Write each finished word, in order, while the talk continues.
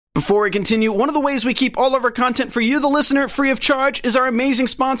Before we continue, one of the ways we keep all of our content for you, the listener, free of charge is our amazing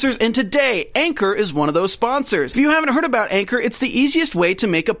sponsors, and today, Anchor is one of those sponsors. If you haven't heard about Anchor, it's the easiest way to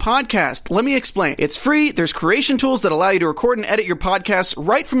make a podcast. Let me explain. It's free, there's creation tools that allow you to record and edit your podcasts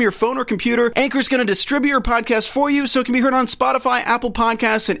right from your phone or computer. Anchor's going to distribute your podcast for you so it can be heard on Spotify, Apple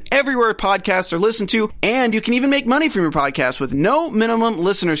Podcasts, and everywhere podcasts are listened to, and you can even make money from your podcast with no minimum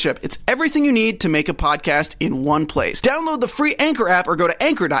listenership. It's everything you need to make a podcast in one place. Download the free Anchor app or go to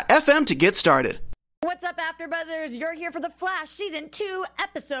anchor.fm to get started. What's up, AfterBuzzers? You're here for The Flash Season 2,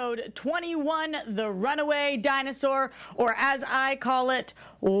 Episode 21, The Runaway Dinosaur, or as I call it,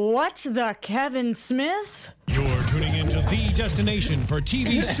 What's the Kevin Smith? You're tuning into the destination for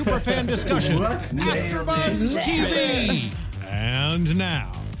TV superfan discussion, AfterBuzz TV. And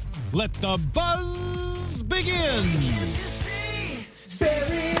now, let the buzz begin.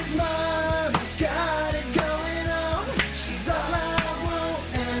 Barry's mom's got it going on. She's all I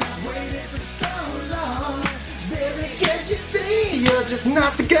want, and I've waited for so long. Barry, can't you see you're just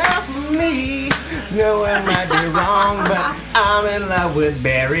not the guy for me? No, I might be wrong, but I'm in love with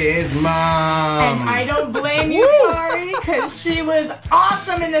Barry's mom. And I don't blame you, Tari, because she was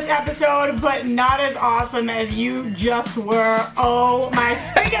awesome in this episode, but not as awesome as you just were. Oh my!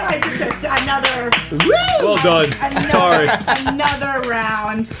 I get like this another. Well done, Tari. Another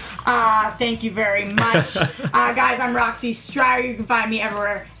round. Thank you very much, guys. I'm Roxy Stryer. You can find me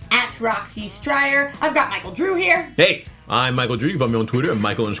everywhere at Roxy Stryer. I've got Michael Drew here. Hey, I'm Michael Drew. You can find me on Twitter at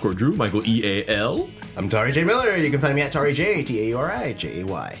Michael_Drew, Michael EAL. I'm Tari J. Miller. You can find me at Tari J,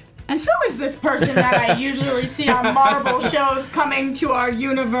 TAURIJAY. And who is this person that I usually see on Marvel shows coming to our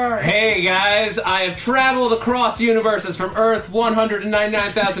universe? Hey guys, I have traveled across universes from Earth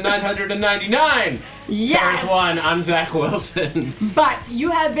 199,999 Yes. to Earth 1. I'm Zach Wilson. But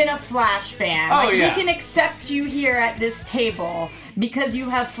you have been a Flash fan. Oh, yeah. We can accept you here at this table because you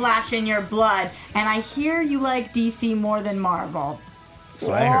have Flash in your blood. And I hear you like DC more than Marvel. That's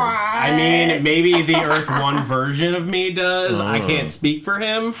what I heard. I mean, maybe the Earth 1 version of me does. I can't speak for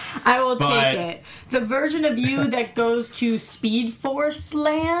him. I will take it. The version of you that goes to Speed Force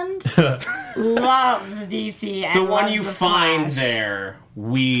land loves DC. And The one loves you the find Flash. there,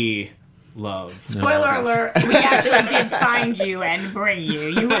 we love. Spoiler alert, we actually did find you and bring you.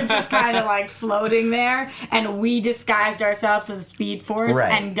 You were just kind of like floating there, and we disguised ourselves as Speed Force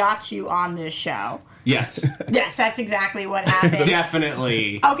and got you on this show. Yes. Yes, that's exactly what happened.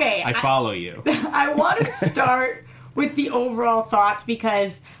 Definitely. Okay. I follow you. I want to start with the overall thoughts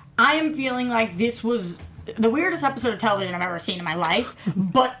because I am feeling like this was the weirdest episode of television I've ever seen in my life,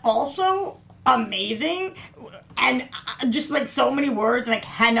 but also amazing. And just like so many words, and I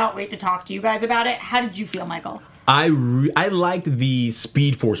cannot wait to talk to you guys about it. How did you feel, Michael? I liked the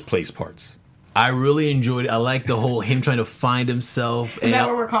Speed Force place parts. I really enjoyed it. I liked the whole him trying to find himself. Is that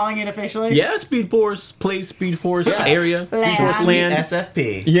what we're calling it officially? Yeah, Speed Force place, Speed Force area, Speed Force land.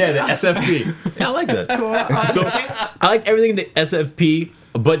 SFP. Yeah, the SFP. Yeah, I like that. Cool. So I like everything in the SFP,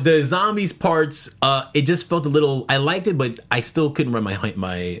 but the zombies parts, it just felt a little. I liked it, but I still couldn't wrap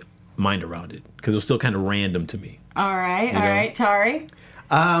my mind around it because it was still kind of random to me. All right, Tari.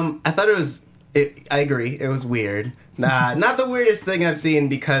 I thought it was. I agree. It was weird. Not the weirdest thing I've seen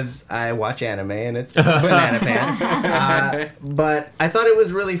because I watch anime and it's Banana Pants. But I thought it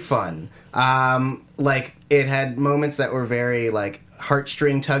was really fun. Like it had moments that were very like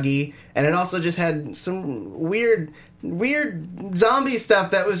heartstring tuggy, and it also just had some weird zombie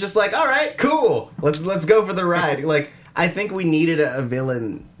stuff that was just like, all right, cool. Let's go for the ride. Like I think we needed a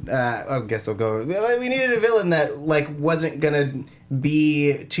villain. I guess I'll go. We needed a villain that like wasn't gonna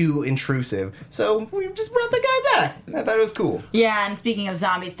be too intrusive. So we just brought the guy back. I thought it was cool. Yeah, and speaking of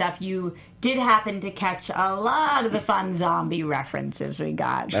zombie stuff, you did happen to catch a lot of the fun zombie references we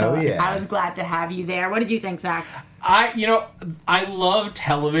got. So yeah. I was glad to have you there. What did you think, Zach? I love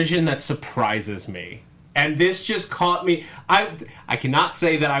television that surprises me. And this just caught me. I cannot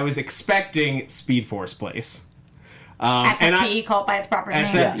say that I was expecting Speed Force Place. SFP, called by its proper name.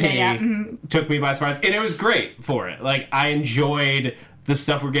 SFP took me by surprise, and it was great for it. Like I enjoyed the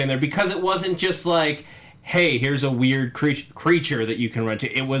stuff we're getting there because it wasn't just like, hey, here's a weird creature that you can run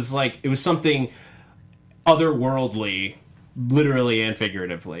to. It was something otherworldly, literally and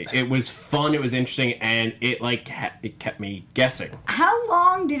figuratively. It was fun. It was interesting, and it kept me guessing. How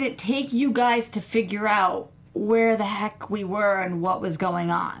long did it take you guys to figure out where the heck we were and what was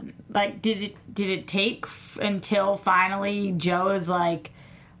going on? Like, did it take until finally Joe is like,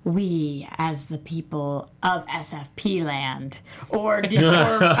 we as the people of SFP land, or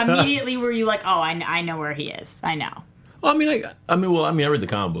immediately were you like, oh, I know where he is, I know? Well, I read the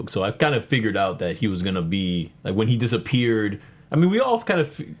comic book, so I kind of figured out that he was gonna be like when he disappeared. I mean, we all kind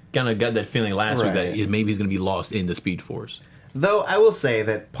of got that feeling last week Right. that maybe he's going to be lost in the Speed Force. Though I will say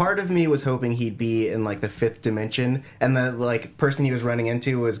that part of me was hoping he'd be in like the fifth dimension, and the like person he was running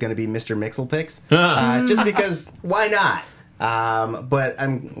into was going to be Mr. Mixelpix, just because why not? But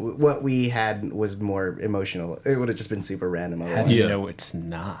what we had was more emotional. It would have just been super random. How do you know it's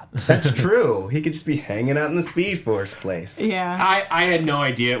not? That's true. He could just be hanging out in the Speed Force place. Yeah. I had no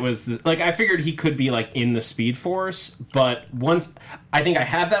idea it was I figured he could be like in the Speed Force, but once I think I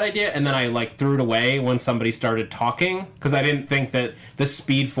had that idea, and then I like threw it away when somebody started talking because I didn't think that the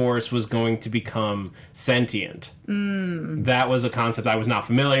Speed Force was going to become sentient. That was a concept I was not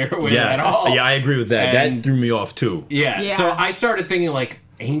familiar with at all. Yeah, I agree with that. And that threw me off too. Yeah. So I started thinking like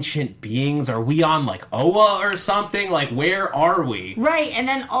ancient beings. Are we on like Oa or something? Like where are we? Right, and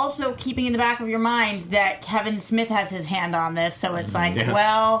then also keeping in the back of your mind that Kevin Smith has his hand on this, so it's like,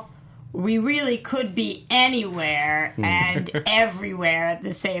 well, we really could be anywhere and everywhere at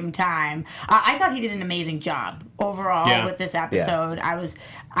the same time. I thought he did an amazing job overall with this episode.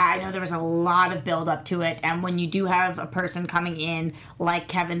 I know there was a lot of build up to it, and when you do have a person coming in like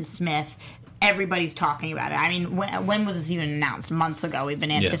Kevin Smith, everybody's talking about it. I mean, when was this even announced? Months ago. We've been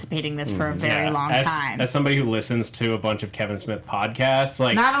anticipating this for a very long time. As somebody who listens to a bunch of Kevin Smith podcasts,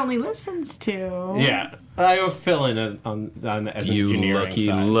 like not only listens to. Yeah, I will fill in on the as You engineering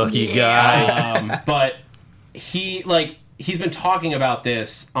side. lucky guy. But he's been talking about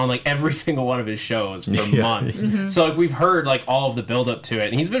this on like every single one of his shows for months. So like we've heard like all of the build up to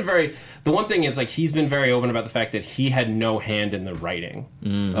it, and he's been the one thing is like he's been very open about the fact that he had no hand in the writing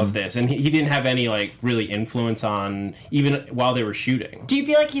of this, and he didn't have any like really influence on even while they were shooting. Do you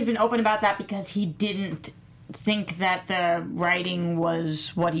feel like he's been open about that because he didn't think that the writing was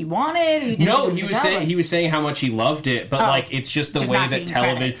what he wanted? No, he was saying how much he loved it, but like it's just the way that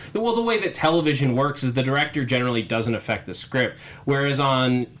television. Well, the way that television works is the director generally doesn't affect the script, whereas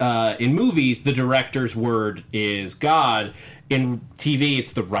in movies the director's word is God. In TV,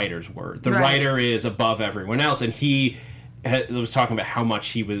 it's the writer's word. The writer is above everyone else, and he was talking about how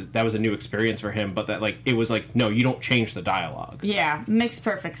much that was a new experience for him, but that like it was like, no, you don't change the dialogue. Yeah, makes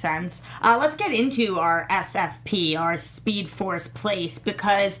perfect sense. Let's get into our SFP, our Speed Force place,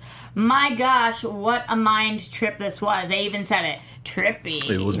 because my gosh, what a mind trip this was. They even said it. Trippy.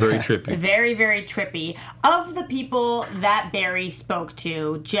 It was very trippy. Very, very trippy. Of the people that Barry spoke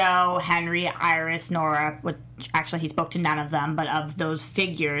to, Joe, Henry, Iris, Nora, which actually he spoke to none of them, but of those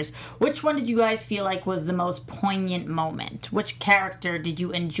figures, which one did you guys feel like was the most poignant moment? Which character did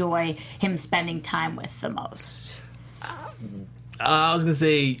you enjoy him spending time with the most? I was going to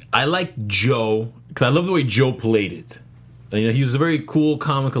say, I like Joe, because I love the way Joe played it. You know, he was very cool,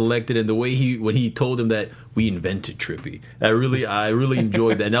 calm, and collected, and the way when he told him that we invented Trippy, I really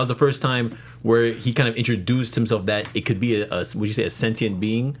enjoyed that. And that was the first time where he kind of introduced himself that it could be a sentient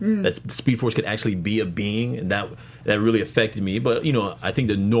being, that Speed Force could actually be a being, and that really affected me. But you know, I think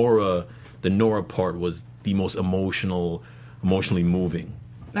the Nora part was the most emotionally moving.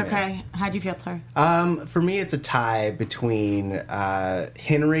 Okay, how'd you feel, Tara? For me, it's a tie between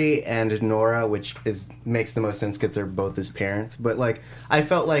Henry and Nora, which makes the most sense because they're both his parents. But like, I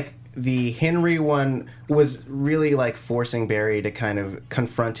felt like the Henry one was really like forcing Barry to kind of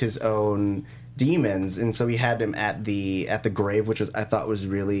confront his own demons, and so he had him at the grave, which I thought was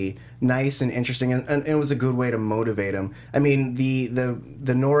really nice and interesting, and it was a good way to motivate him. I mean,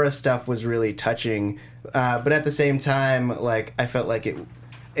 the Nora stuff was really touching, but at the same time, like I felt like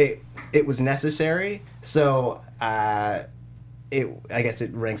it was necessary. So I guess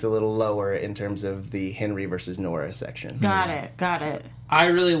it ranks a little lower in terms of the Henry versus Nora section. Got it. I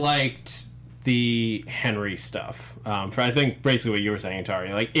really liked the Henry stuff. For I think basically what you were saying,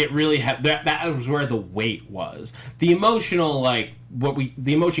 Tari, like it really had that was where the weight was. The emotional, like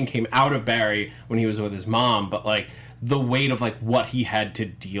the emotion came out of Barry when he was with his mom, but like the weight of like what he had to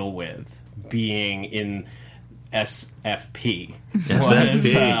deal with being in SFP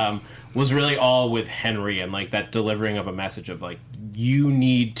was really all with Henry, and like that delivering of a message of like you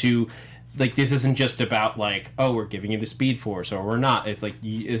need to, like, this isn't just about like, oh, we're giving you the Speed Force or we're not. It's like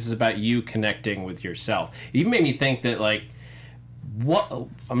this is about you connecting with yourself. It even made me think that like, what I'm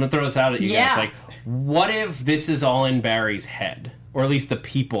gonna throw this out at you guys, like, what if this is all in Barry's head, or at least the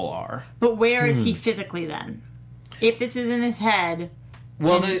people are? But where is he physically then? If this is in his head.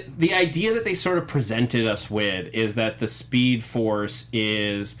 Well, the idea that they sort of presented us with is that the Speed Force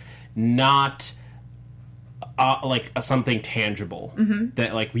is not like something tangible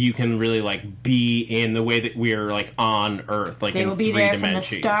that like you can really like be in the way that we're like on Earth, like they in will be 3 there dimensions.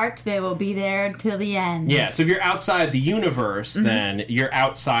 from the start. They will be there until the end. Yeah. So if you're outside the universe, then you're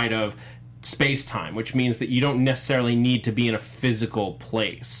outside of space-time, which means that you don't necessarily need to be in a physical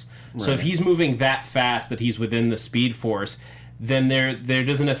place. Right. So if he's moving that fast that he's within the Speed Force, then there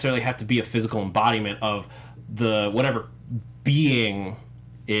doesn't necessarily have to be a physical embodiment of the whatever being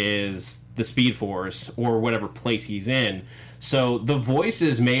is the Speed Force or whatever place he's in. So the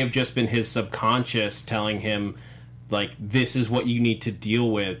voices may have just been his subconscious telling him, like, this is what you need to deal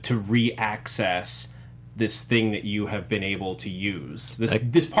with to re-access this thing that you have been able to use.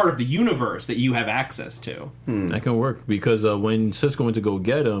 This part of the universe that you have access to. That can work, because when Cisco went to go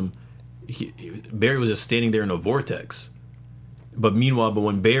get him, Barry was just standing there in a vortex. But meanwhile,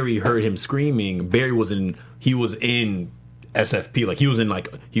 when Barry heard him screaming, Barry was in SFP, like he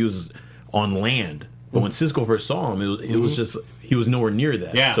was on land. But when Cisco first saw him, it was just, he was nowhere near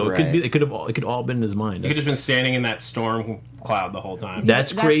that. Yeah, so it could all been in his mind. He could have been standing in that storm cloud the whole time.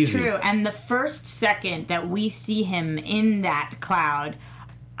 That's crazy. That's true. And the first second that we see him in that cloud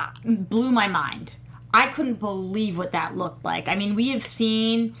blew my mind. I couldn't believe what that looked like. I mean, we've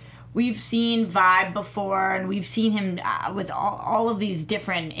seen Vibe before, and we've seen him with all of these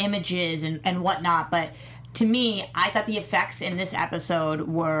different images and whatnot, but to me, I thought the effects in this episode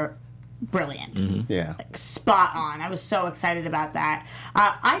were brilliant. Mm-hmm. Yeah. Like, spot on. I was so excited about that.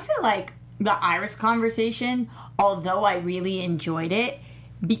 I feel like the Iris conversation, although I really enjoyed it,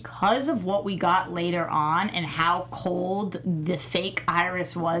 because of what we got later on and how cold the fake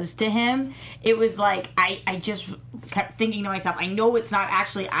Iris was to him, it was like, I just kept thinking to myself, I know it's not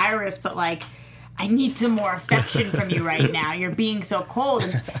actually Iris, but like, I need some more affection from you right now. You're being so cold.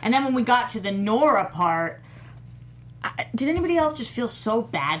 And then when we got to the Nora part, did anybody else just feel so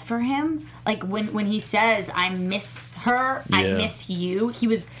bad for him? Like when he says, I miss her, I miss you. He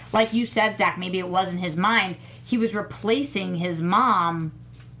was, like you said, Zach, maybe it was in his mind, he was replacing his mom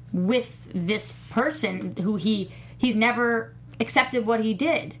with this person who he's never accepted what he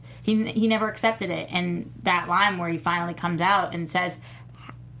did. He never accepted it. And that line where he finally comes out and says,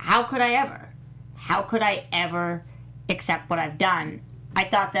 how could I ever accept what I've done? I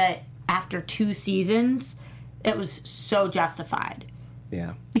thought that after 2 seasons, it was so justified.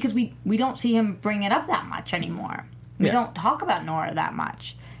 Yeah. Because we don't see him bring it up that much anymore. We don't talk about Nora that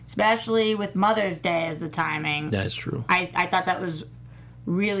much, especially with Mother's Day as the timing. That's true. I thought that was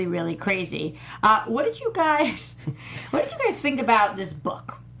really, really crazy. What did you guys think about this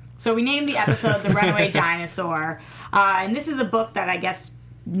book? So we named the episode The Runaway Dinosaur, and this is a book that I guess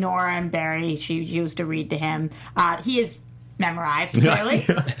Nora and Barry, she used to read to him. He is memorized, clearly.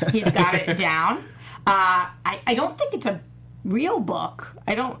 He's got it down. I don't think it's a real book.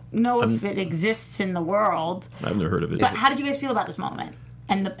 I don't know if it exists in the world. I've never heard of it. But how did you guys feel about this moment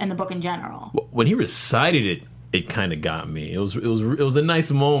and the book in general? When he recited it, it kind of got me. It was a nice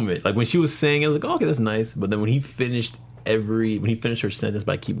moment. Like when she was saying, I was like, oh, okay, that's nice. But then when he finished her sentence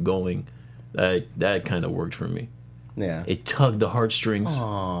by keep going, that kind of worked for me. Yeah. It tugged the heartstrings.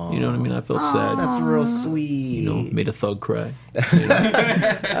 Aww. You know what I mean? I felt sad. That's real sweet. Made a thug cry.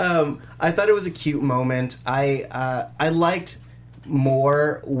 I thought it was a cute moment. I liked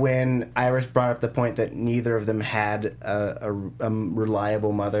more when Iris brought up the point that neither of them had a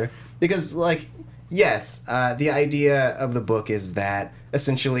reliable mother. Because, like, yes, the idea of the book is that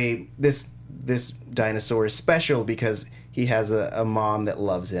essentially this dinosaur is special because he has a mom that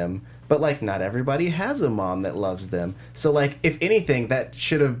loves him. But, like, not everybody has a mom that loves them. So, like, if anything, that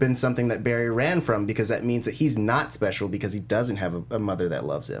should have been something that Barry ran from, because that means that he's not special because he doesn't have a mother that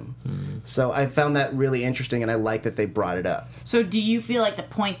loves him. So I found that really interesting, and I like that they brought it up. So do you feel like the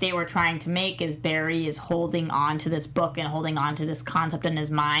point they were trying to make is Barry is holding on to this book and holding on to this concept in his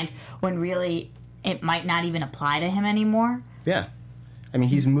mind when really it might not even apply to him anymore? Yeah. I mean,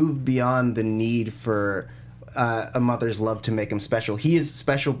 he's moved beyond the need for a mother's love to make him special. He is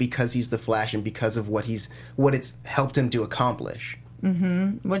special because he's the Flash and because of what it's helped him to accomplish.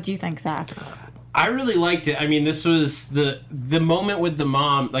 Mm-hmm. What do you think, Zach? I really liked it. I mean, this was the moment with the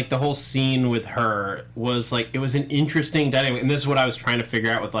mom, like the whole scene with her was like, it was an interesting dynamic. And this is what I was trying to figure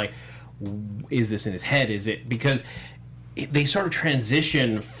out with, like, is this in his head? Is it because they sort of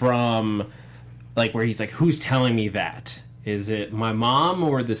transition from like where he's like, who's telling me that? Is it my mom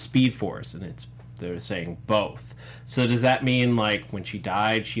or the Speed Force? And they're saying both. So does that mean, like, when she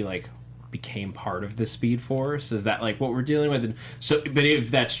died, she, like, became part of the Speed Force? Is that, like, what we're dealing with? And so, but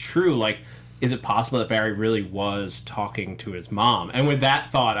if that's true, like, is it possible that Barry really was talking to his mom? And with that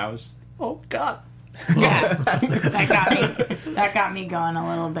thought, I was, oh, God. Yeah, that got me going a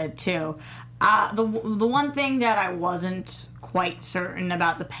little bit, too. The one thing that I wasn't quite certain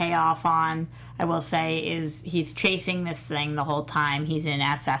about the payoff on, I will say, is he's chasing this thing the whole time. He's in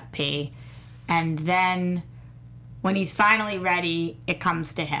SFP. And then when he's finally ready, it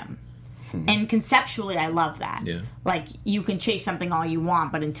comes to him. And conceptually, I love that. Yeah. Like, you can chase something all you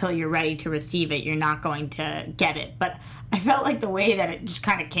want, but until you're ready to receive it, you're not going to get it. But I felt like the way that it just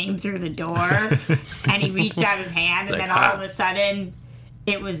kind of came through the door, and he reached out his hand, and Like, then all of a sudden,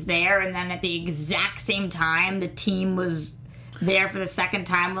 it was there, and then at the exact same time, the team was there for the second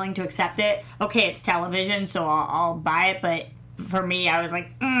time, willing to accept it. Okay, it's television, so I'll buy it, but for me, I was like,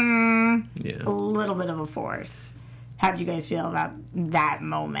 a little bit of a force. How did you guys feel about that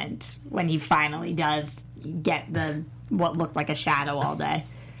moment when he finally does get what looked like a shadow all day?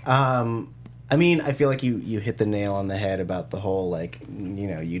 I mean, I feel like you hit the nail on the head about the whole, like,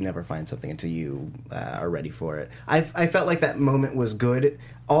 you never find something until you are ready for it. I felt like that moment was good.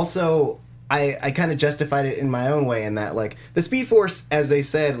 Also, I kind of justified it in my own way in that, like, the Speed Force, as they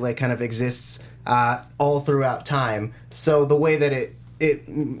said, like, kind of exists all throughout time. So the way that it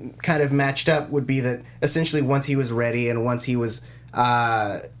kind of matched up would be that essentially once he was ready and once he was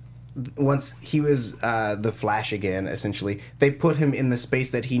the Flash again, essentially, they put him in the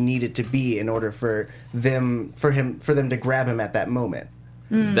space that he needed to be in order for them to grab him at that moment.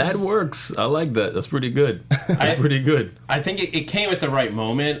 That works. I like that. That's pretty good. Pretty good. I think it came at the right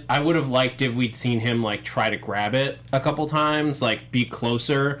moment. I would have liked if we'd seen him like try to grab it a couple times, like be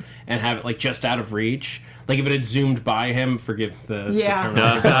closer and have it like just out of reach. Like if it had zoomed by him, forgive the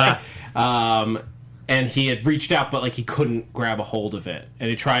terminology, and he had reached out, but like he couldn't grab a hold of it, and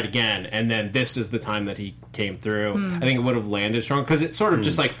he tried again, and then this is the time that he came through. I think it would have landed strong because it sort of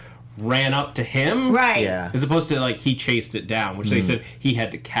just like ran up to him, Right. Yeah. as opposed to like he chased it down, which they said he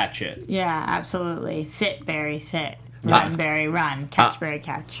had to catch it. Yeah, absolutely. Sit, Barry, sit. Run, Barry, run. Catch, Barry,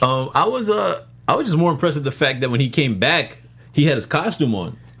 catch. I was just more impressed with the fact that when he came back, he had his costume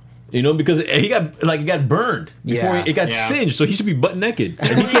on. Because he got burned before Yeah. it got singed, so he should be butt naked.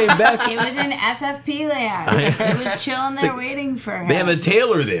 And he came back. It was in SFP land. It was chilling there waiting for him. They have a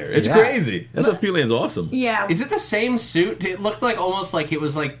tailor there. It's Yeah. crazy. SFP land's awesome. Yeah. Is it the same suit? It looked like almost like it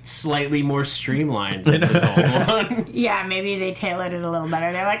was like slightly more streamlined than his old one. Yeah, maybe they tailored it a little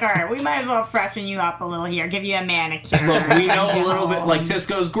better. They're like, all right, we might as well freshen you up a little here, give you a manicure. Look, we know a little bit. Like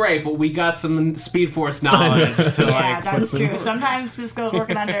Cisco's great, but we got some Speed Force knowledge. To, Yeah, like, that's true. Sometimes Cisco's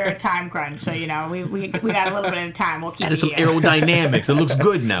working under a time crunch, so we got a little bit of time. We'll keep Added it some here. aerodynamics. It looks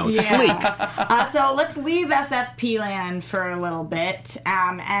good now. It's sleek. So let's leave SFP land for a little bit,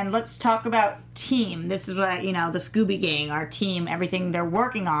 and let's talk about team. This is what, the Scooby Gang, our team, everything they're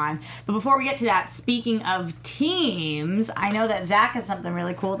working on. But before we get to that, speaking of teams, I know that Zach has something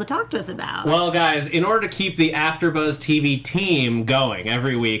really cool to talk to us about. Well, guys, in order to keep the AfterBuzz TV team going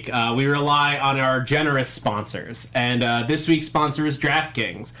every week, we rely on our generous sponsors. And this week's sponsor is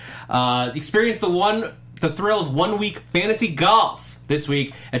DraftKings. Experience the thrill of 1 week fantasy golf this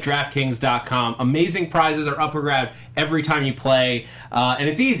week at DraftKings.com. Amazing prizes are up for grab every time you play, and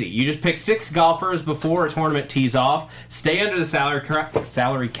it's easy. You just pick 6 golfers before a tournament tees off, stay under the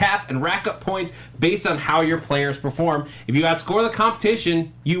salary cap, and rack up points based on how your players perform. If you outscore the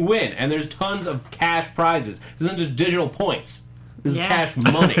competition, you win, and there's tons of cash prizes. This isn't just digital points. This is cash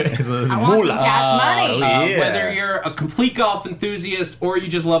money. I want some cash money. Whether you're a complete golf enthusiast or you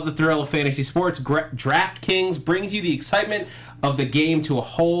just love the thrill of fantasy sports, DraftKings brings you the excitement of the game to a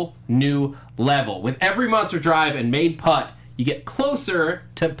whole new level. With every monster drive and made putt, you get closer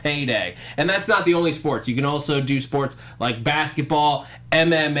to payday. And that's not the only sports. You can also do sports like basketball,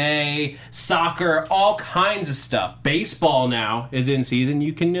 MMA, soccer, all kinds of stuff. Baseball now is in season.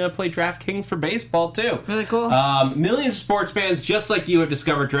 You can play DraftKings for baseball too. Really cool. Millions of sports fans just like you have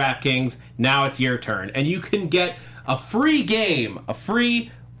discovered DraftKings. Now it's your turn. And you can get a free game, a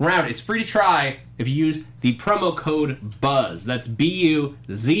free round. It's free to try if you use the promo code BUZZ. That's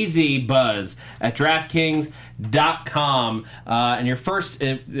BUZZ BUZZ at DraftKings.com. And your first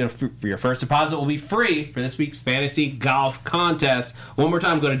deposit will be free for this week's fantasy golf contest. One more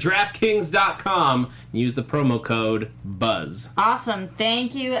time, go to DraftKings.com and use the promo code BUZZ. Awesome.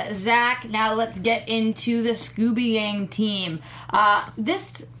 Thank you, Zach. Now let's get into the Scooby Gang team.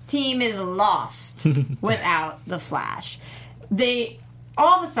 This team is lost without the Flash.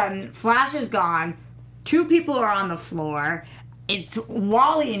 All of a sudden, Flash is gone. 2 people are on the floor. It's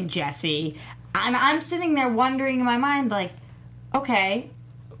Wally and Jesse. And I'm sitting there wondering in my mind, like, okay,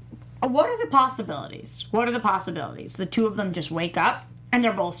 what are the possibilities? What are the possibilities? The 2 of them just wake up, and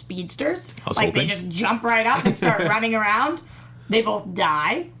they're both speedsters. They just jump right up and start running around. They both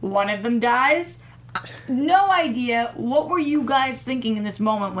die. One of them dies. No idea. What were you guys thinking in this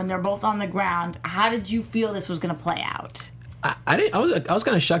moment when they're both on the ground? How did you feel this was going to play out? I was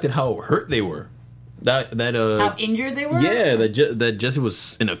kind of shocked at how hurt they were. How injured they were? Yeah, that Jesse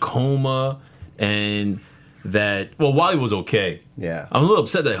was in a coma, and that Wally was okay. Yeah. I'm a little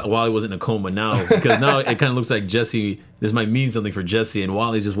upset that Wally wasn't in a coma now, because now it kind of looks like Jesse. This might mean something for Jesse, and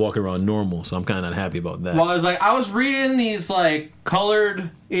Wally's just walking around normal. So I'm kind of not happy about that. Well, I was reading these like colored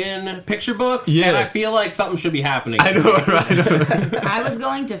in picture books, and I feel like something should be happening. I know, right? I was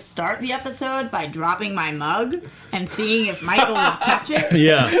going to start the episode by dropping my mug and seeing if Michael would touch it.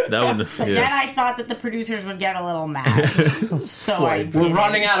 Yeah, that would. But Yeah. then I thought that the producers would get a little mad. So I We're didn't.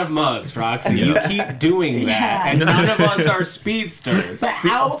 running out of mugs, Roxy. You keep doing that, and none of us are speedsters. But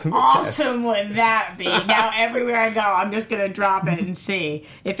how awesome would that be? Now everywhere I go, I'm just going to drop it and see.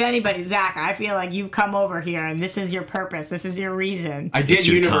 If anybody, Zach, I feel like you've come over here and this is your purpose. This is your reason. I did It's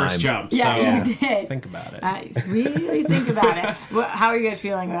your universe time. jump, Yeah, so you did. think about it. Really think about it. How are you guys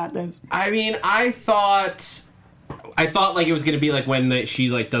feeling about this? I mean, I thought like it was going to be like when she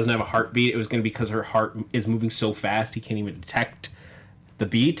like doesn't have a heartbeat. It was going to be because her heart is moving so fast he can't even detect the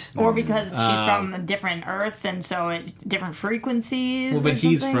beat. Or because she's from a different Earth and so different frequencies. Well, but or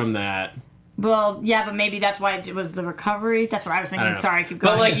he's something? from that. Well, yeah, but maybe that's why it was the recovery. That's what I was I thinking. don't know. Sorry, keep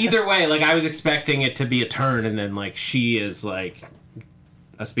going. But like either way, like I was expecting it to be a turn, and then like she is like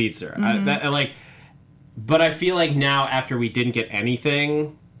a speedster. But I feel like now after we didn't get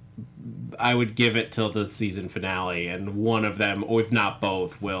anything, I would give it till the season finale, and one of them, or if not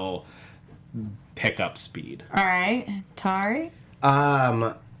both, will pick up speed. All right, Tari.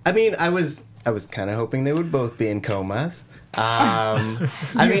 I mean, I was kind of hoping they would both be in comas. I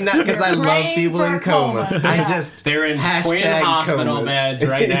mean, not because I love praying people for in comas. comas. I Yeah. just They're in twin hashtag hospital comas. beds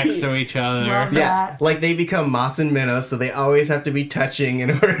right next to each other. Love Yeah, like they become Moss and Minnow, so they always have to be touching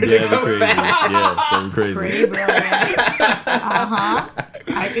in order to Yeah, go crazy. fast. Yeah, that'd be crazy. Pretty brilliant.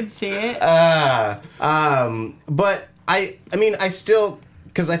 I could see it. But I mean, I still,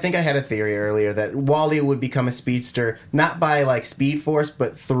 because I think I had a theory earlier that Wally would become a speedster not by like speed force,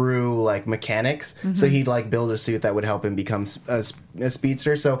 but through like mechanics. So he'd like build a suit that would help him become a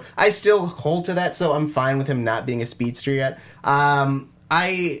speedster. So I still hold to that. So I'm fine with him not being a speedster yet.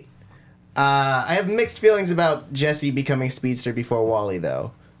 I have mixed feelings about Jessie becoming speedster before Wally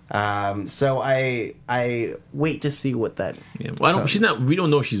though. So I wait to see what that. Yeah. Well, she's not. We don't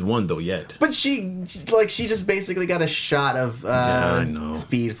know if she's won though yet. But she just basically got a shot of I know.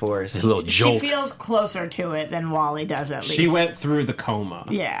 speed force. It's a little She jolt. feels closer to it than Wally does, at least. She went through the coma.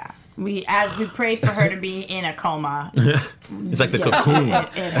 Yeah. We prayed for her to be in a coma. It's like the Yeah, cocoon.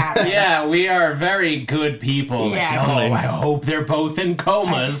 it happened. Yeah, we are very good people. Yeah. Like, I hope they're both in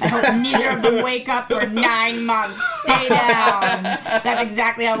comas. I hope neither of them wake up for 9 months. Stay down. That's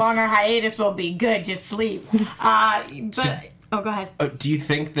exactly how long our hiatus will be. Good, just sleep. Go ahead. Do you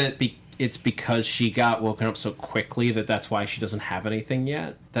think that it's because she got woken up so quickly that's why she doesn't have anything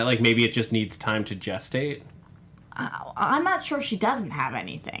yet? That like maybe it just needs time to gestate? I'm not sure she doesn't have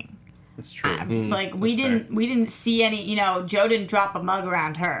anything. That's true. Like we didn't see any. Joe didn't drop a mug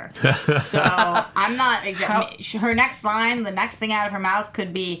around her, so I'm not exactly. Her next line, the next thing out of her mouth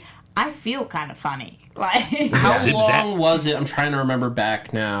could be, "I feel kind of funny." Like How Zip long zap. was it? I'm trying to remember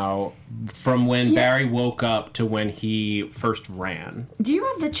back now from when Barry woke up to when he first ran. do you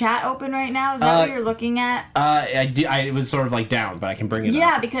have the chat open right now? Is that what you're looking at? It was sort of like down, but I can bring it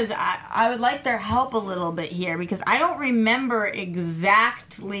Yeah, up. because I would like their help a little bit here because I don't remember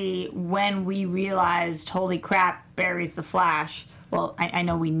exactly when we realized, holy crap, Barry's the Flash. Well, I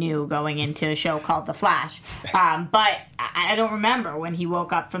know we knew going into a show called The Flash, but I don't remember when he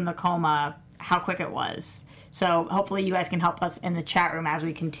woke up from the coma, how quick it was. So hopefully you guys can help us in the chat room as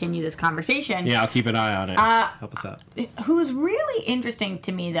we continue this conversation. Yeah, I'll keep an eye on it. Help us out. Who's really interesting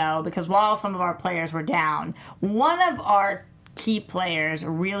to me, though, because while some of our players were down, one of our key players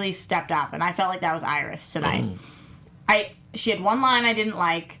really stepped up, and I felt like that was Iris tonight. She had one line I didn't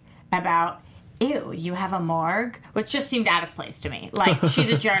like about, ew, you have a morgue? Which just seemed out of place to me. Like, she's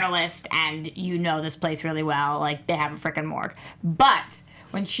a journalist, and you know this place really well. Like, they have a frickin' morgue. But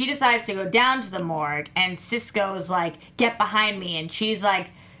when she decides to go down to the morgue, and Cisco's like, get behind me, and she's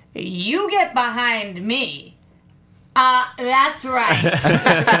like, you get behind me. That's right.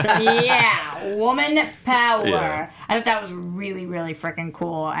 Yeah, woman power. Yeah. I thought that was really, really freaking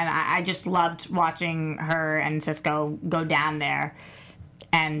cool, and I just loved watching her and Cisco go down there,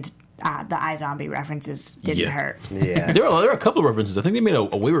 and the iZombie references didn't hurt. Yeah. There are a couple of references. I think they made a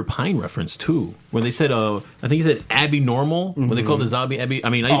Wayward Pine reference too, when they said, I think he said Abby Normal when they called the zombie Abby. I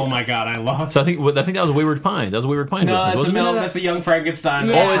mean, Oh my god, I lost. So I think that was a Wayward Pine. That was a Wayward Pine. no, reference, wasn't it? that's a Young Frankenstein.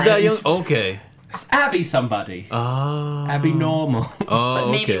 Yeah. Oh, is that young? reference. Okay. It's Abby somebody. Abby Normal. Oh,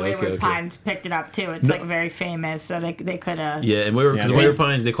 But maybe okay, Wayward Pines picked it up too. It's like very famous, so they could have. Yeah, and Wayward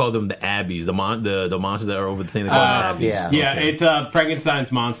Pines, they call them the Abbeys, the monsters that are over the thing. They call them Abbeys. Yeah, it's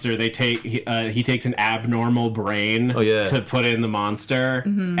Frankenstein's monster. They take he takes an abnormal brain to put in the monster,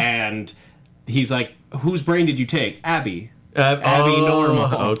 and he's like, "Whose brain did you take?" Abby. Abby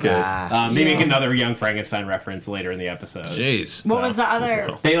Normal. Okay. They make another Young Frankenstein reference later in the episode. Jeez. What was the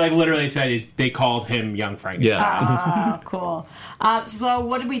other? They literally said they called him Young Frankenstein. Yeah. Oh, cool. So,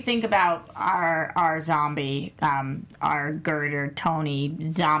 what did we think about our zombie, our girder Tony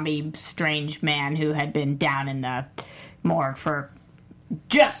zombie strange man who had been down in the morgue for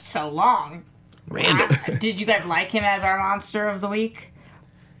just so long? Random. Did you guys like him as our monster of the week?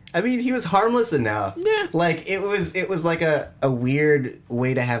 I mean, he was harmless enough. Yeah. Like, it was like a weird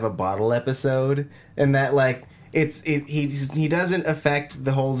way to have a bottle episode, and that, like, he doesn't affect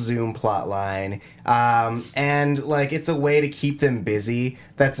the whole Zoom plot line, and, like, it's a way to keep them busy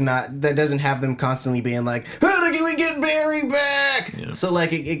that doesn't have them constantly being like, how do we get Barry back? Yeah. So,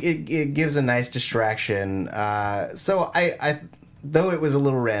 like, it gives a nice distraction. So I though it was a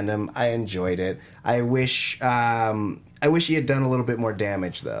little random, I enjoyed it. I wish he had done a little bit more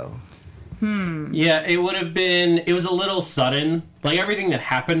damage, though. Yeah, it would have been... It was a little sudden. Like, everything that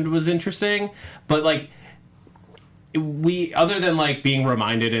happened was interesting, but, like, other than, like, being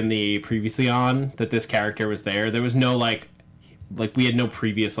reminded in the previously on that this character was there was no, like, we had no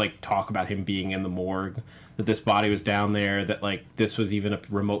previous, like, talk about him being in the morgue, that this body was down there, that, like, this was even a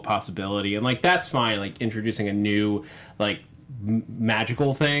remote possibility. And, like, that's fine, like, introducing a new, like,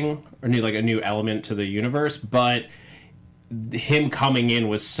 magical thing, or a new element to the universe, but him coming in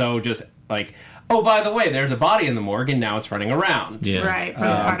was so just like, oh, by the way, there's a body in the morgue and now it's running around. Yeah. Right, for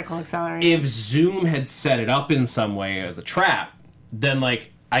the particle accelerator. If Zoom had set it up in some way as a trap, then,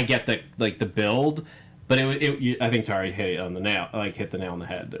 like, I get the build, but I think Tari hit it on the nail, like, hit the nail on the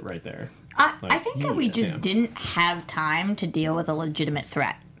head right there. I think that we just didn't have time to deal with a legitimate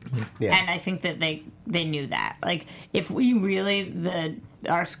threat. Yeah. And I think that they knew that. Like, if we really,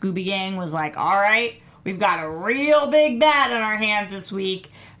 our Scooby Gang was like, all right, we've got a real big bat on our hands this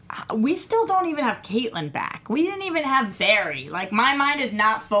week, we still don't even have Caitlin back. We didn't even have Barry. Like, my mind is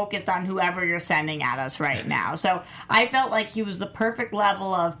not focused on whoever you're sending at us right now. So I felt like he was the perfect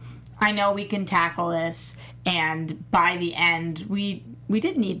level of, I know we can tackle this, and by the end, we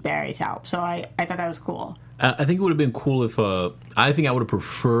did need Barry's help. So I thought that was cool. I think it would have been cool if I think I would have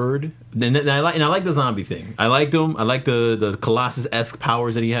preferred, and I like the zombie thing. I liked him. I like the Colossus-esque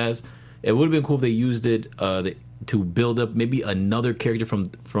powers that he has. It would have been cool if they used it to build up maybe another character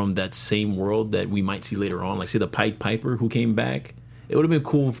from that same world that we might see later on, like say the Pied Piper who came back. It would have been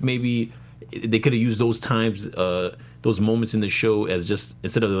cool if maybe they could have used those times, those moments in the show as just,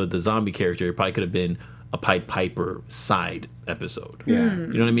 instead of the zombie character, it probably could have been a Pied Piper side episode. Yeah. You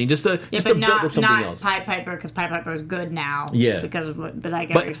know what I mean? Just to build up something else. Not Pied Piper, because Pied Piper is good now. Yeah. Because of but I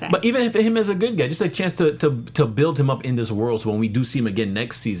get what you're saying. But even if him as a good guy, just a chance to build him up in this world, so when we do see him again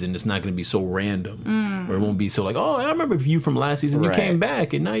next season, it's not going to be so random. Or it won't be so like, oh, I remember you from last season, you came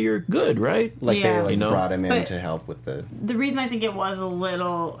back, and now you're good, right? Like they brought him in to help with the... The reason I think it was a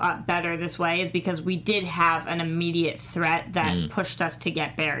little better this way is because we did have an immediate threat that pushed us to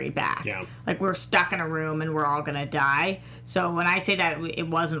get Barry back. Yeah. Like, we're stuck in a room and we're all going to die. So when I say that it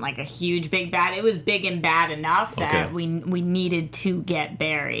wasn't like a huge big bad, it was big and bad enough that we needed to get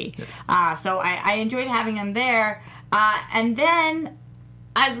Barry. So I enjoyed having him there. And then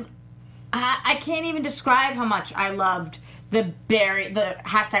I can't even describe how much I loved the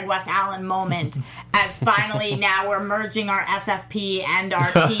hashtag West Allen moment as finally now we're merging our SFP and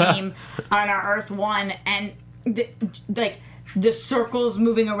our team on our Earth One, and the circles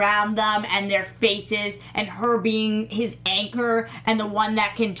moving around them and their faces, and her being his anchor and the one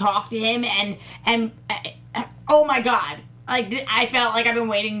that can talk to him, and oh my god, like, I felt like I've been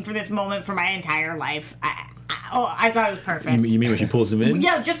waiting for this moment for my entire life. I thought it was perfect. You mean when she pulls him in?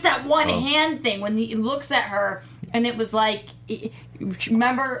 Yeah, just that one hand thing when he looks at her, and it was like,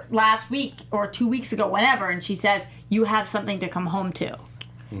 remember last week or 2 weeks ago, whenever, and she says, you have something to come home to.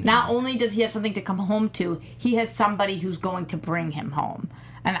 Mm-hmm. Not only does he have something to come home to, he has somebody who's going to bring him home.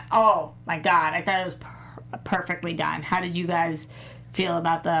 And oh my god, I thought it was perfectly done. How did you guys feel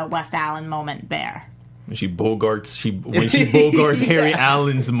about the West Allen moment there? When she bogarts Harry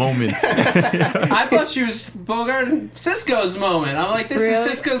Allen's moment. I thought she was bogarting Cisco's moment. I'm like, this is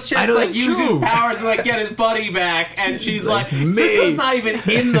Cisco's chance to use his powers to get his buddy back, and she's like Cisco's not even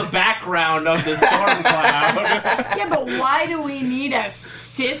in the background of the storm cloud. Yeah, but why do we need a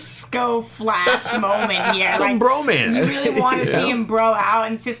Cisco Flash moment here? Some bromance. You really want to see him bro out,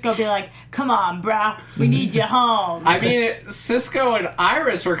 and Cisco be like, come on, bruh, we need you home. I mean, Cisco and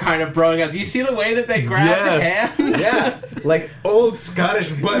Iris were kind of broing up. Do you see the way that they grabbed the hands? Yeah, like old Scottish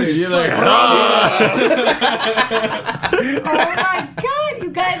buddies. Oh my god, you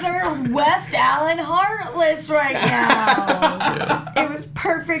guys are West Allen heartless right now. It was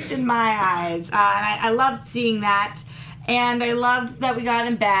perfect in my eyes. And I loved seeing that. And I loved that we got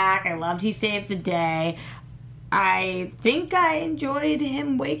him back. I loved he saved the day. I think I enjoyed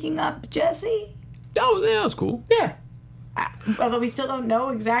him waking up Jesse. Oh, yeah, that was cool. Yeah. Although we still don't know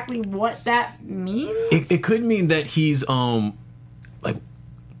exactly what that means. It could mean that he's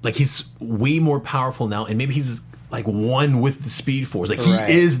like he's way more powerful now, and maybe he's like one with the Speed Force. Like Right.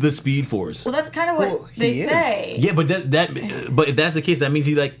 he is the Speed Force. Well, that's kind of what they he is. say. Yeah, but but if that's the case, that means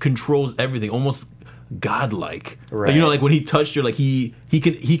he like controls everything, almost godlike. Right. Like, you know, like when he touched her, like he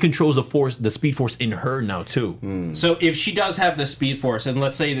controls the Speed Force in her now too. So if she does have the Speed Force, and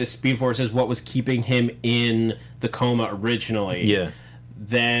let's say the Speed Force is what was keeping him in the coma originally, Yeah.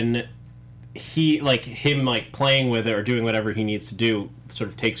 then him playing with it or doing whatever he needs to do sort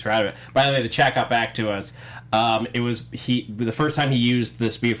of takes her out of it. By the way, the chat got back to us. It was the first time he used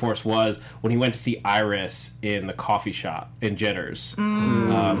the Speed Force was when he went to see Iris in the coffee shop in Jitters.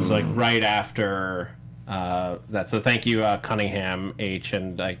 So like right after that. So thank you, Cunningham H,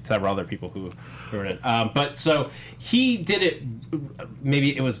 and several other people who were in it. But so he did it.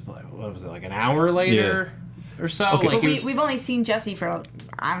 Maybe it was what was it, like an hour later or so. Okay. Like But we've only seen Jesse for,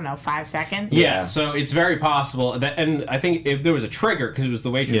 I don't know, 5 seconds. yeah, so it's very possible that, and I think if there was a trigger because it was the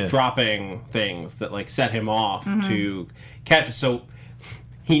waitress Yeah. dropping things that like set him off to catch it. So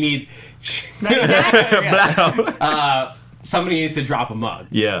he need somebody needs to drop a mug.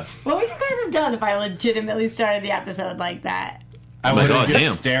 Yeah. What would you guys have done if I legitimately started the episode like that? I would have God, just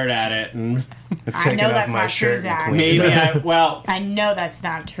damn. stared at it and I Taking know off that's my not true, shirt and Zach. cleaning. maybe I know that's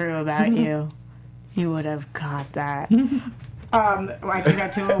not true about you. You would have caught that. I think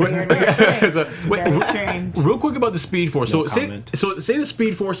that's too weird. It's very strange. Real quick about the Speed Force. No say comment. the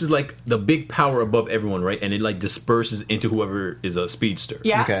Speed Force is like the big power above everyone, right? And it like disperses into whoever is a speedster.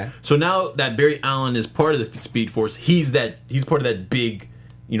 Yeah. Okay. So now that Barry Allen is part of the Speed Force, he's part of that big,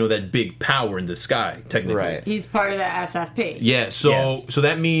 that big power in the sky, technically. Right. He's part of the SFP. Yeah. So Yes. so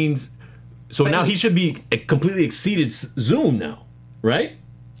that means now he should be completely exceeded Zoom now, right?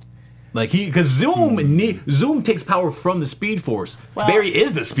 Like because Zoom takes power from the Speed Force. Well, Barry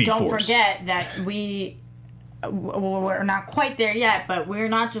is the Speed Don't Force. forget that we're not quite there yet, but we're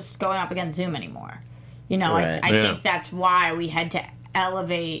not just going up against Zoom anymore. Right. I Yeah. think that's why we had to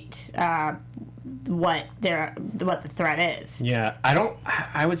elevate what the threat is. yeah,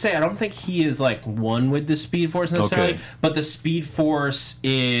 I would say I don't think he is like one with the Speed Force necessarily, Okay. but the Speed Force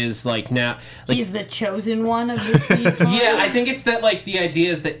is like now like He's the chosen one of the Speed Force. yeah, I think it's that like the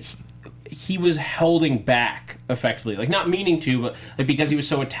idea is that he was holding back effectively, like not meaning to, but like because he was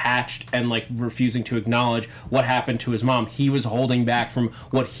so attached and like refusing to acknowledge what happened to his mom, he was holding back from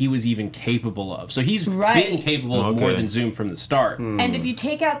what he was even capable of. So he's Right. been capable of more Okay. than Zoom from the start. And if you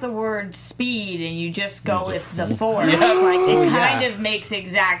take out the word speed and you just go with the force, like it kind of makes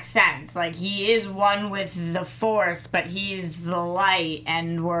exact sense. Like he is one with the force, but he's the light,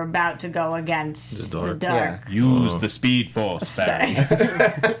 and we're about to go against the dark. Use the Speed Force, Barry.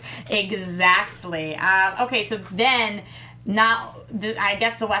 Exactly. Okay, so then, I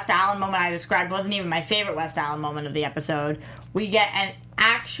guess the West Allen moment I described wasn't even my favorite West Allen moment of the episode. We get an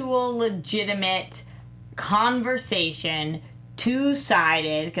actual legitimate conversation,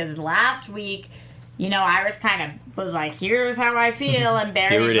 two-sided, because last week, Iris kind of was like, here's how I feel, and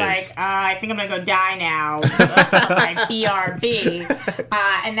Barry's like, I think I'm going to go die now, like BRB.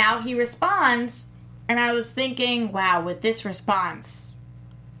 And now he responds, and I was thinking, wow, with this response,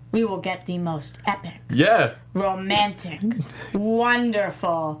 we will get the most epic, romantic,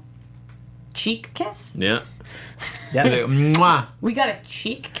 wonderful cheek kiss. Yeah. Yeah. Mwah. We got a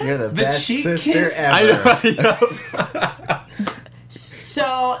cheek kiss. You're the best cheek sister kiss? ever.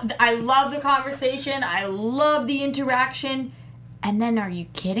 So I love the conversation. I love the interaction. And then, are you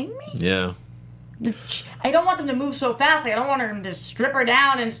kidding me? Yeah. I don't want them to move so fast. Like, I don't want them to strip her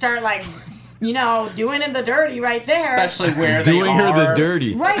down and start doing it the dirty right there. Especially where Doing they her are the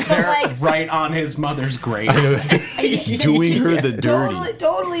dirty. Right, but They're like right on his mother's grave. Doing her the dirty.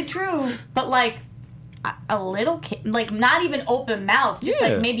 totally true. But like a little kid, like not even open mouth, just Yeah.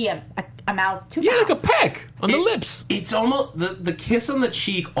 like maybe a mouth, two Yeah, mouths. like a peck on the lips. It's almost the kiss on the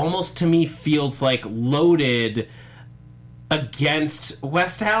cheek almost to me feels like loaded against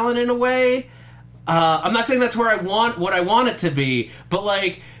West Allen in a way. I'm not saying that's where what I want it to be, but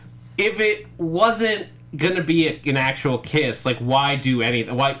like if it wasn't gonna be an actual kiss, like why do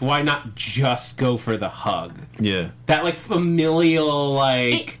anything? Why not just go for the hug? Yeah. That like familial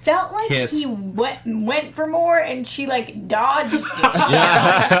like. It felt like kiss. he went for more, and she like dodged it. It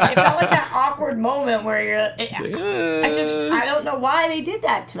felt like that awkward moment where I don't know why they did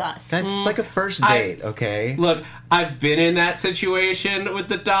that to us. That's like a first date, okay? Look, I've been in that situation with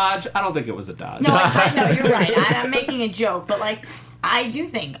the dodge. I don't think it was a dodge. No, I know, you're right. I'm making a joke, but like, I do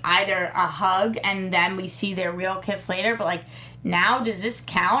think either a hug and then we see their real kiss later, but like, now does this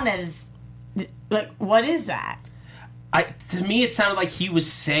count as, like, what is that? To me, it sounded like he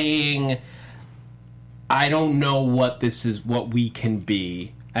was saying, I don't know what this is, what we can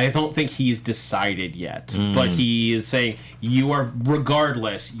be. I don't think he's decided yet, but he is saying, you are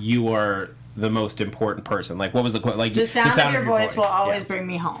the most important person. Like, what was the quote? Like, The sound of your voice will always bring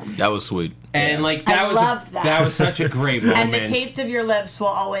me home. That was sweet. And like I loved that. That was such a great moment. And the taste of your lips will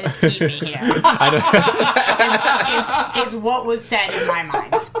always keep me here. is what was said in my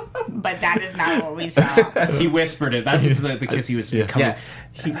mind. But that is not what we saw. He whispered it. That was the kiss he was becoming.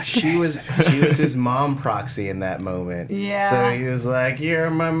 Yeah, she was his mom proxy in that moment. Yeah. So he was like, "You're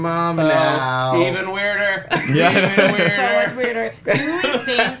my mom now." Even weirder. Yeah. Even weirder. So much weirder.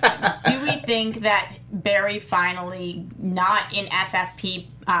 Do we think that Barry finally, not in SFP,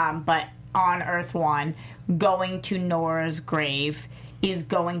 but on Earth 1, going to Nora's grave is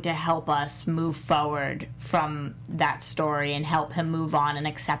going to help us move forward from that story and help him move on and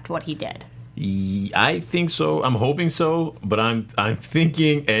accept what he did? I think so. I'm hoping so, but I'm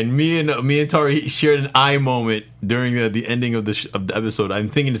thinking, and me and Tari shared an eye moment during the ending of the episode. I'm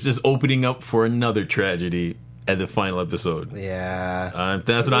thinking it's just opening up for another tragedy at the final episode. Yeah,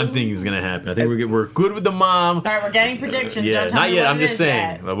 that's what I'm thinking is going to happen. I think we're good with the mom. All right, we're getting predictions. Yeah, Don't tell not me yet. what I'm it just is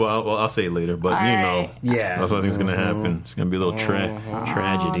saying. yet. Well, I'll say it later, but All you right. know, yeah. that's what I think is going to happen. It's going to be a little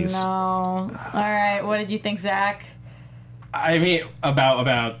tragedies. No. All right, what did you think, Zach? I mean, about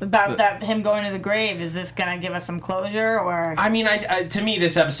that him going to the grave? Is this gonna give us some closure, or? I mean, to me,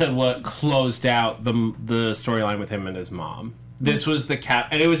 this episode closed out the storyline with him and his mom. This was the cap,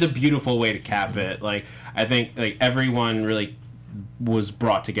 and it was a beautiful way to cap it. Like, I think like everyone really was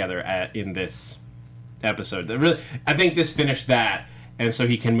brought together in this episode. I think this finished that, and so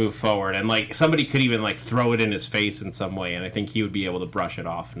he can move forward. And like somebody could even like throw it in his face in some way, and I think he would be able to brush it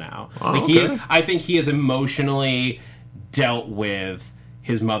off now. I think he has emotionally dealt with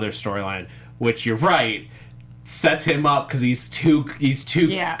his mother's storyline, which you're right sets him up because he's too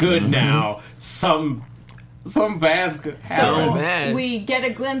good now. Some bad's good. So bad. We get a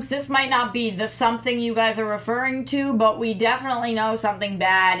glimpse. This might not be the something you guys are referring to, but we definitely know something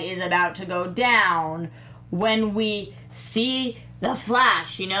bad is about to go down when we see the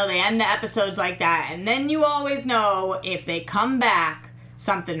Flash. You know, they end the episodes like that, and then you always know if they come back,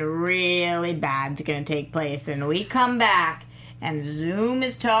 something really bad's going to take place. And we come back, and Zoom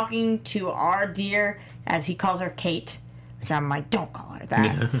is talking to our dear, as he calls her, Kate, which I'm like, don't call her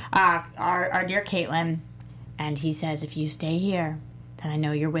that. Our dear Caitlin. And he says, if you stay here, then I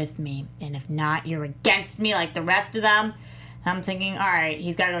know you're with me. And if not, you're against me like the rest of them. And I'm thinking, all right,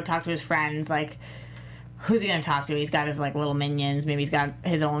 he's got to go talk to his friends. Like, who's he going to talk to? He's got his, like, little minions. Maybe he's got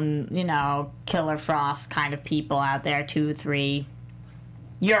his own, Killer Frost kind of people out there, 2, 3.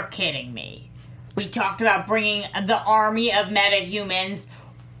 You're kidding me. We talked about bringing the army of metahumans.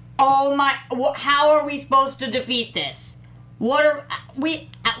 Oh my, how are we supposed to defeat this?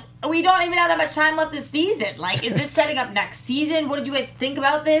 We don't even have that much time left this season. Like, is this setting up next season? What did you guys think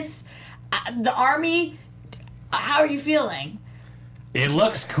about this? The army, how are you feeling? It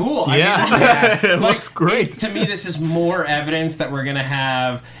looks cool. Yeah, it looks great. To me, this is more evidence that we're going to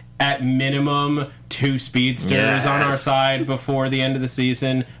have, at minimum, 2 speedsters on our side before the end of the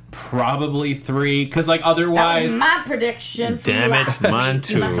season. Probably 3, because like otherwise, that was my prediction. Damn it, mine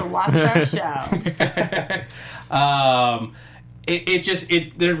too. You must have watched our show.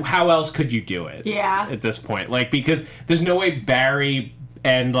 How else could you do it? Yeah. At this point, like, because there's no way Barry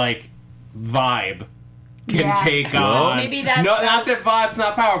and like Vibe can take on. Maybe that's not that Vibe's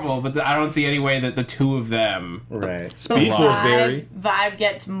not powerful, but I don't see any way that the 2 of them. right. Speed Force Barry. Vibe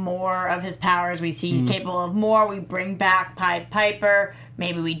gets more of his powers. We see he's capable of more. We bring back Pied Piper.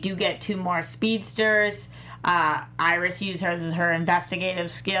 Maybe we do get 2 more speedsters. Iris uses her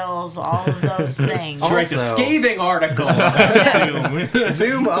investigative skills, all of those things. She writes a scathing article about Zoom.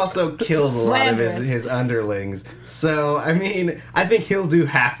 Zoom also kills a lot of his underlings. So, I mean, I think he'll do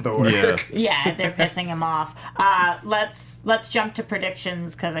half the work. Yeah, they're pissing him off. Let's jump to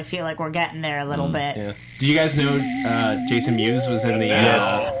predictions, because I feel like we're getting there a little bit. Yeah. Do you guys know Jason Mewes was in the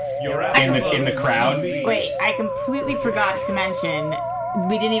in the crowd? Wait, I completely forgot to mention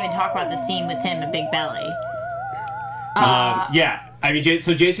we didn't even talk about the scene with him at Big Belly. Yeah. I mean,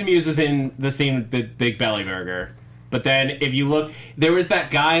 so Jason Mewes was in the scene with Big Belly Burger. But then, if you look, there was that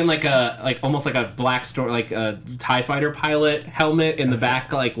guy in almost like a black store, like a TIE fighter pilot helmet in the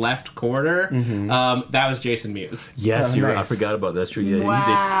back, like left corner. That was Jason Mewes. Yes, nice. I forgot about that. That's true. Yeah,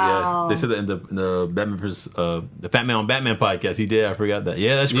 Wow. they said that in the Batman the Fat Man on Batman podcast. He did. I forgot that.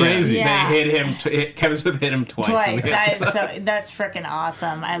 Yeah, that's crazy. Yeah. They hit him. Kevin Smith hit him twice. In the episode. That's freaking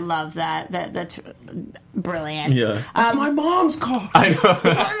awesome. I love that. That's brilliant. Yeah. That's my mom's car. I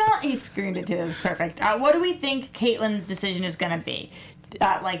know. He screamed it too. It was perfect. What do we think Caitlin's decision is going to be?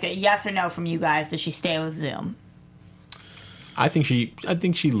 Like a yes or no from you guys. Does she stay with Zoom? I think she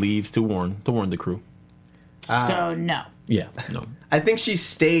leaves to warn the crew. So no. Yeah. No. I think she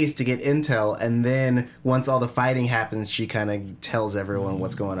stays to get intel, and then once all the fighting happens, she kind of tells everyone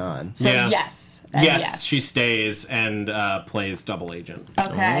what's going on. So Yeah. yes. Yes, she stays and plays double agent.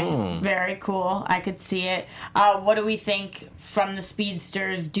 Okay, very cool. I could see it. What do we think from the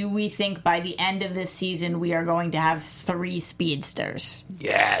speedsters? Do we think by the end of this season we are going to have 3 speedsters?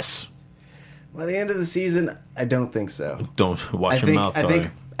 Yes. By the end of the season, I don't think so. Don't watch I your think mouth. I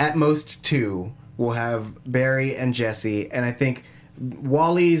think at most 2 we'll have Barry and Jesse, and I think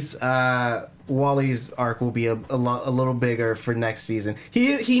Wally's arc will be a little bigger for next season.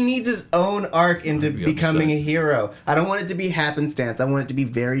 He needs his own arc into becoming a hero. I don't want it to be happenstance. I want it to be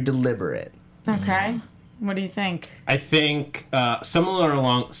very deliberate. Okay. What do you think? I think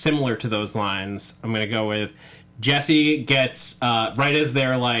similar to those lines. I'm going to go with Jesse gets right as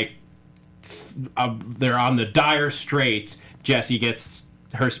they're they're on the dire straits. Jesse gets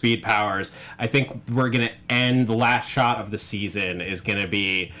her speed powers. I think we're going to end the last shot of the season is going to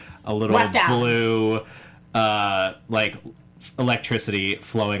be a little blue, like electricity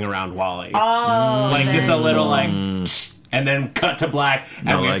flowing around Wally. Oh, just a little and then cut to black,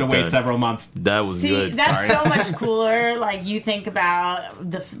 and we have to wait several months. That was good. That's so much cooler. Like you're thinking about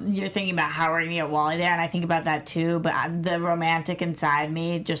how we're gonna get Wally there, and I think about that too. But the romantic inside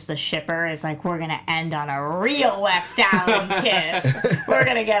me, just the shipper, is like we're gonna end on a real West Allen kiss. We're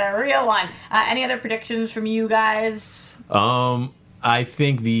gonna get a real one. Any other predictions from you guys? I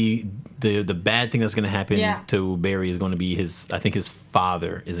think the bad thing that's going to happen to Barry is going to be his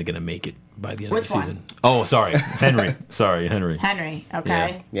father isn't going to make it by the end of the season. One? Oh, sorry. Henry. Sorry, Henry. Henry,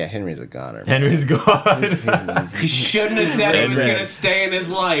 okay. Yeah, Henry's a goner. Henry's gone. He shouldn't have said he was going to stay in his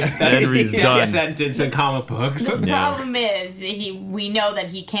life. That's Henry's a done. sentence in comic books. The problem is we know that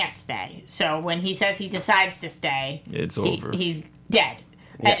he can't stay. So when he says he decides to stay, It's over. He's dead.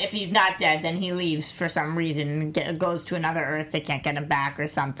 And if he's not dead, then he leaves for some reason, goes to another Earth. They can't get him back or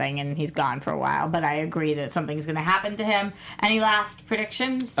something, and he's gone for a while. But I agree that something's going to happen to him. Any last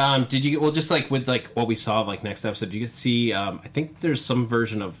predictions? Did you just with what we saw next episode? Did you see? I think there's some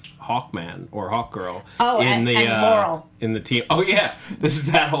version of Hawkman or Hawkgirl and Laurel in the team. Oh yeah, this is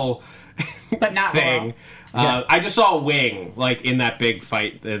that whole but not thing. I just saw a wing in that big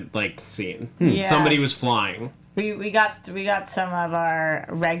fight scene. Yeah. Somebody was flying. We got some of our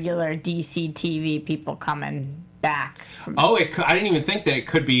regular DC TV people coming back. I didn't even think that it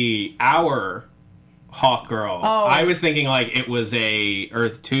could be our Hawkgirl. Oh. I was thinking it was a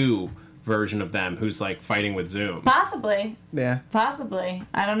Earth 2 version of them who's fighting with Zoom. Possibly. Yeah. Possibly.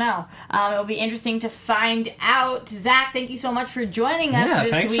 I don't know. It'll be interesting to find out. Zach, thank you so much for joining us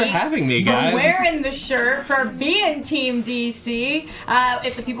this thanks week. for having me, guys. For wearing the shirt, for being Team DC.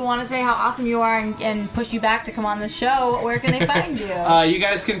 If the people want to say how awesome you are and push you back to come on the show, where can they find you? You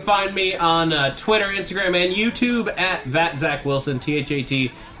guys can find me on Twitter, Instagram, and YouTube at @ZachWilson,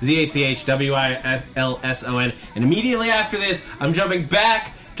 ThatZachWilson. And immediately after this, I'm jumping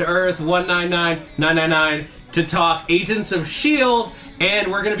back to Earth 199999 to talk Agents of S.H.I.E.L.D.,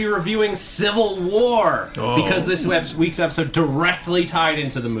 and we're going to be reviewing Civil War because this week's epised directly tied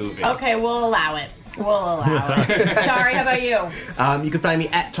into the movie. Okay, we'll allow it. Tari, how about you? You can find me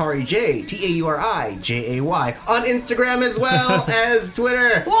at TariJ, Taurijay, on Instagram as well as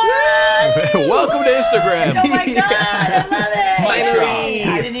Twitter. What? Welcome to Instagram. Oh my god, I love it. Finally.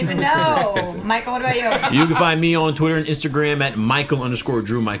 I didn't even know. Michael, what about you? You can find me on Twitter and Instagram at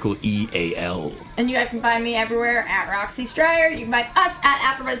Michael_Drew, Michael EAL. And you guys can find me everywhere at Roxy Stryer. You can find us at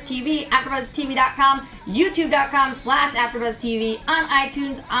AfterBuzz TV, AfterBuzzTV.com, YouTube.com/AfterBuzzTV, on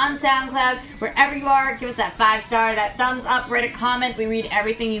iTunes, on SoundCloud, wherever you are. Give us that 5-star, that thumbs up, write a comment. We read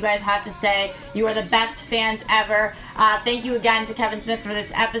everything you guys have to say. You are the best fans ever. Thank you again to Kevin Smith for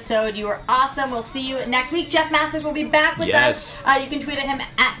this episode. You are awesome. We'll see you next week. Jeff Masters will be back with us. You can tweet at him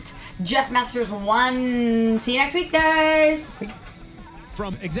at JeffMasters1. See you next week, guys.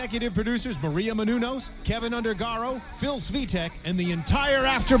 From executive producers Maria Menounos, Kevin Undergaro, Phil Svitek, and the entire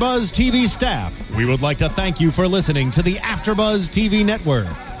AfterBuzz TV staff, we would like to thank you for listening to the AfterBuzz TV network.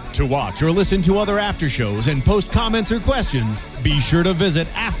 To watch or listen to other after shows and post comments or questions, be sure to visit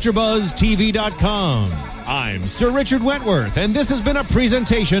AfterBuzzTV.com. I'm Sir Richard Wentworth, and this has been a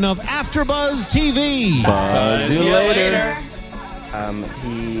presentation of AfterBuzz TV. Buzz you later.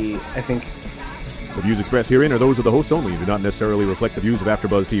 I think... The views expressed herein are those of the hosts only and do not necessarily reflect the views of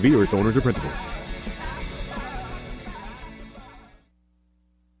AfterBuzz TV or its owners or principals.